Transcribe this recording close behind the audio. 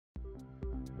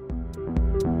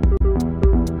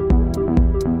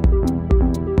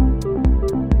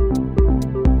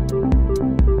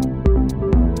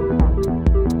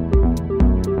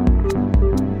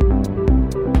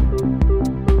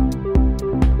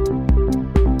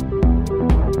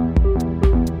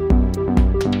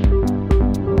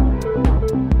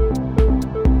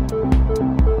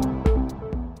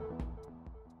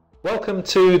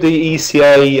Welcome to the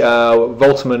ECA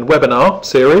Voltman webinar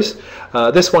series.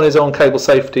 This one is on cable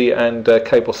safety and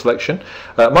cable selection.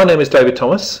 My name is David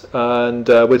Thomas, and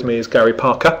with me is Gary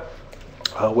Parker.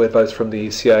 We're both from the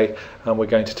ECA, and we're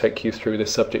going to take you through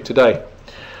this subject today.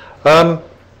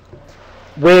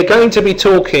 We're going to be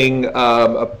talking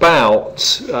about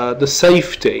the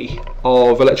safety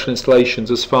of electrical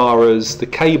installations as far as the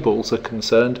cables are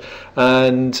concerned,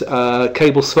 and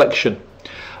cable selection.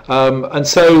 And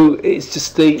so it's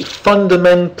just the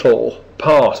fundamental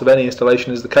part of any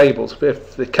installation is the cables.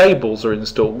 If the cables are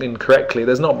installed incorrectly,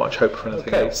 there's not much hope for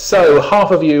anything else. So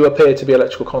half of you appear to be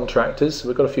electrical contractors.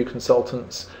 We've got a few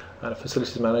consultants and a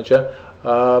facilities manager.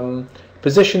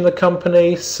 Position the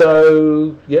company,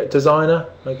 so yeah, designer,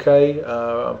 okay,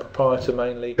 proprietor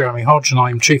mainly. Jeremy Hodge, and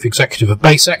I'm Chief Executive of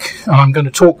BASEC, and I'm going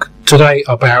to talk today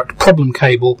about problem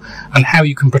cable and how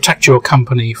you can protect your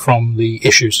company from the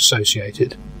issues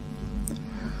associated.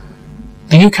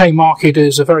 The UK market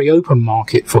is a very open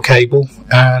market for cable,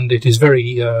 and it is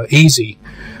very easy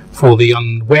for the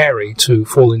unwary to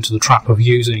fall into the trap of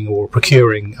using or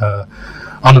procuring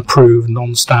unapproved,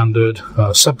 non-standard,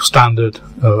 substandard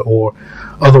or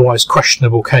otherwise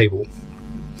questionable cable.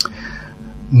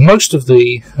 Most of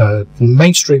the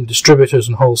mainstream distributors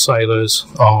and wholesalers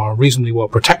are reasonably well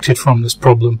protected from this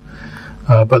problem,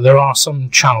 but there are some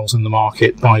channels in the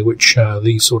market by which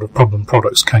these sort of problem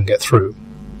products can get through.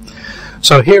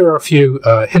 So here are a few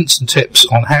hints and tips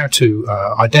on how to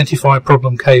identify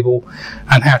problem cable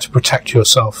and how to protect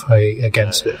yourself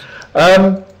against it.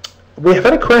 We have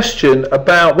had a question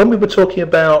about, when we were talking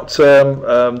about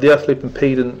the earth loop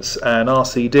impedance and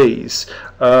RCDs,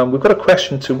 we've got a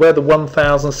question to where the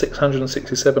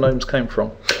 1,667 ohms came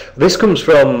from. This comes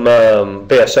from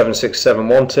BS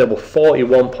 7671 table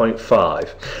 41.5,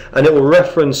 and it will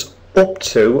reference up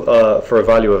to, for a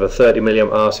value of a 30 milliamp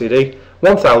RCD,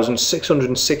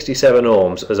 1,667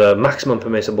 ohms as a maximum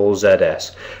permissible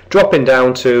ZS, dropping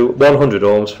down to 100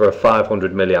 ohms for a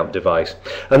 500 milliamp device.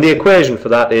 And the equation for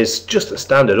that is just a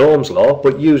standard Ohm's law,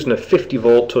 but using a 50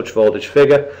 volt touch voltage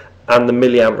figure and the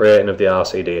milliamp rating of the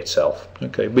RCD itself.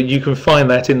 Okay, but you can find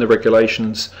that in the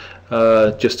regulations,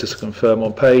 just to confirm,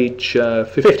 on page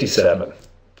 57.